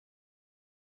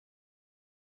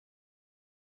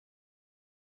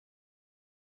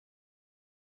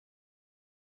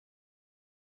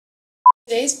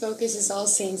Today's focus is All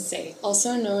Saints' Day,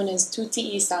 also known as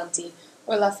Tutti i Santi,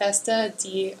 or La Festa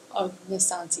di Ogni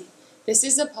Santi. This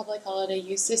is a public holiday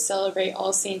used to celebrate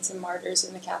all saints and martyrs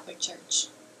in the Catholic Church.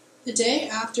 The day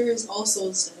after is All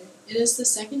Souls' Day. It is the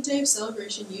second day of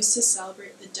celebration used to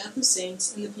celebrate the death of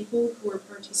saints and the people who were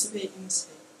participating in this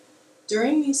day.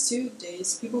 During these 2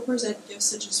 days, people present gifts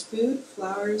such as food,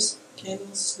 flowers,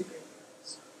 candles to the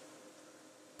graveyards.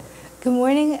 Good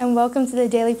morning and welcome to the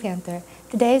Daily Panther.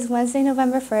 Today is Wednesday,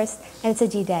 November 1st, and it's a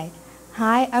D-Day.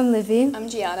 Hi, I'm Livy. I'm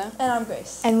Gianna. And I'm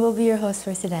Grace. And we'll be your hosts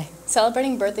for today.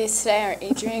 Celebrating birthdays today are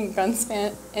Adrian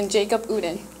Grunspan and Jacob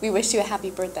Uden. We wish you a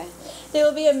happy birthday. There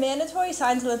will be a mandatory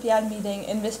Science Olympiad meeting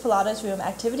in Miss Pilata's room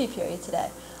activity period today.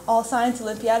 All Science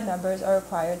Olympiad members are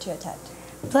required to attend.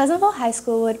 Pleasantville High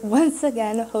School would once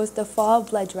again host a fall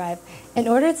blood drive in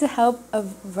order to help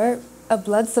avert a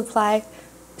blood supply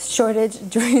shortage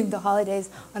during the holidays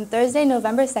on Thursday,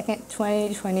 November 2nd,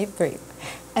 2023,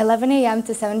 11 a.m.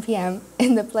 to 7 p.m.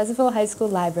 in the Pleasantville High School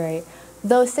library.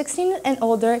 Those 16 and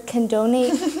older can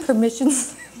donate.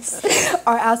 Permissions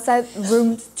are outside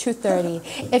room 230.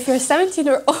 If you're 17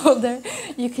 or older,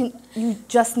 you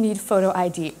just need photo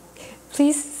ID.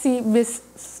 Please see Ms.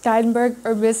 Steinberg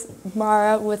or Ms.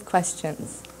 Mara with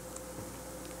questions.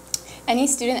 Any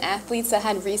student athletes that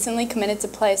had recently committed to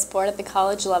play a sport at the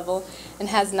college level and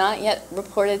has not yet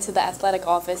reported to the athletic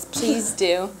office, please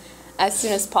do as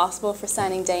soon as possible for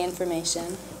signing day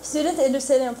information. Students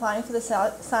interested in applying for the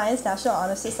Science National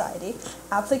Honor Society,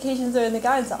 applications are in the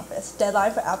guidance office.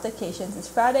 Deadline for applications is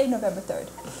Friday, November 3rd.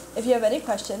 If you have any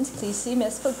questions, please see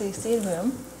Ms. Puglisi in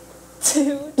room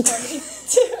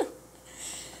 222.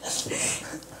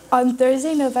 On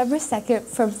Thursday, November 2nd,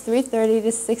 from 3:30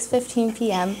 to 6:15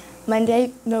 p.m.,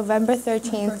 Monday, November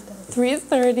 13th,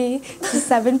 3:30 to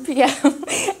 7 p.m.,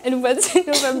 and Wednesday,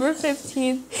 November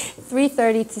 15th,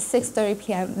 3:30 to 6:30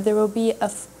 p.m., there will be a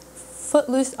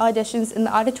Footloose auditions in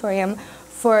the auditorium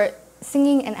for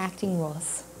singing and acting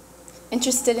roles.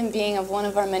 Interested in being of one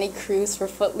of our many crews for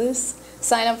Footloose?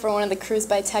 Sign up for one of the crews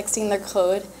by texting their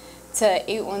code to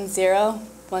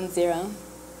 81010.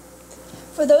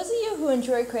 For those of you who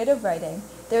enjoy creative writing,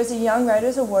 there is a Young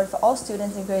Writers Award for all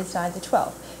students in grades 9 to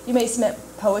 12. You may submit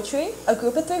poetry, a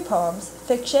group of 3 poems,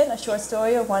 fiction, a short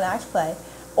story or 1-act play,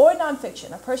 or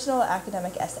nonfiction, a personal or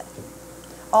academic essay.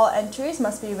 All entries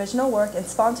must be original work and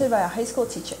sponsored by a high school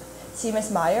teacher. See Ms.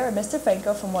 Meyer or Mr.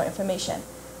 Franco for more information.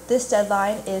 This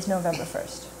deadline is November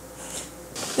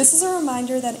 1st. This is a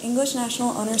reminder that English National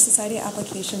Honor Society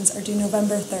applications are due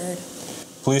November 3rd.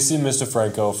 Please see Mr.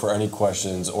 Franco for any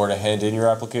questions or to hand in your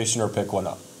application or pick one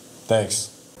up. Thanks.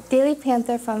 Daily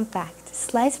Panther fun fact.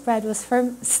 Sliced bread was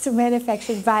first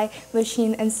manufactured by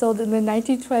machine and sold in the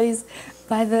 1920s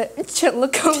by the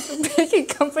Chillicothe Baking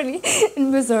Company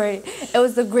in Missouri. It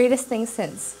was the greatest thing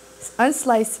since.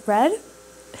 Unsliced bread.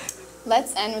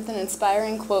 Let's end with an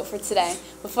inspiring quote for today.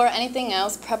 Before anything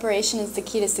else, preparation is the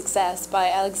key to success by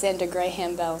Alexander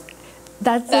Graham Bell.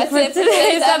 That's it for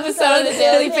today's episode of the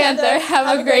Daily Panther.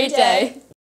 Have a great day.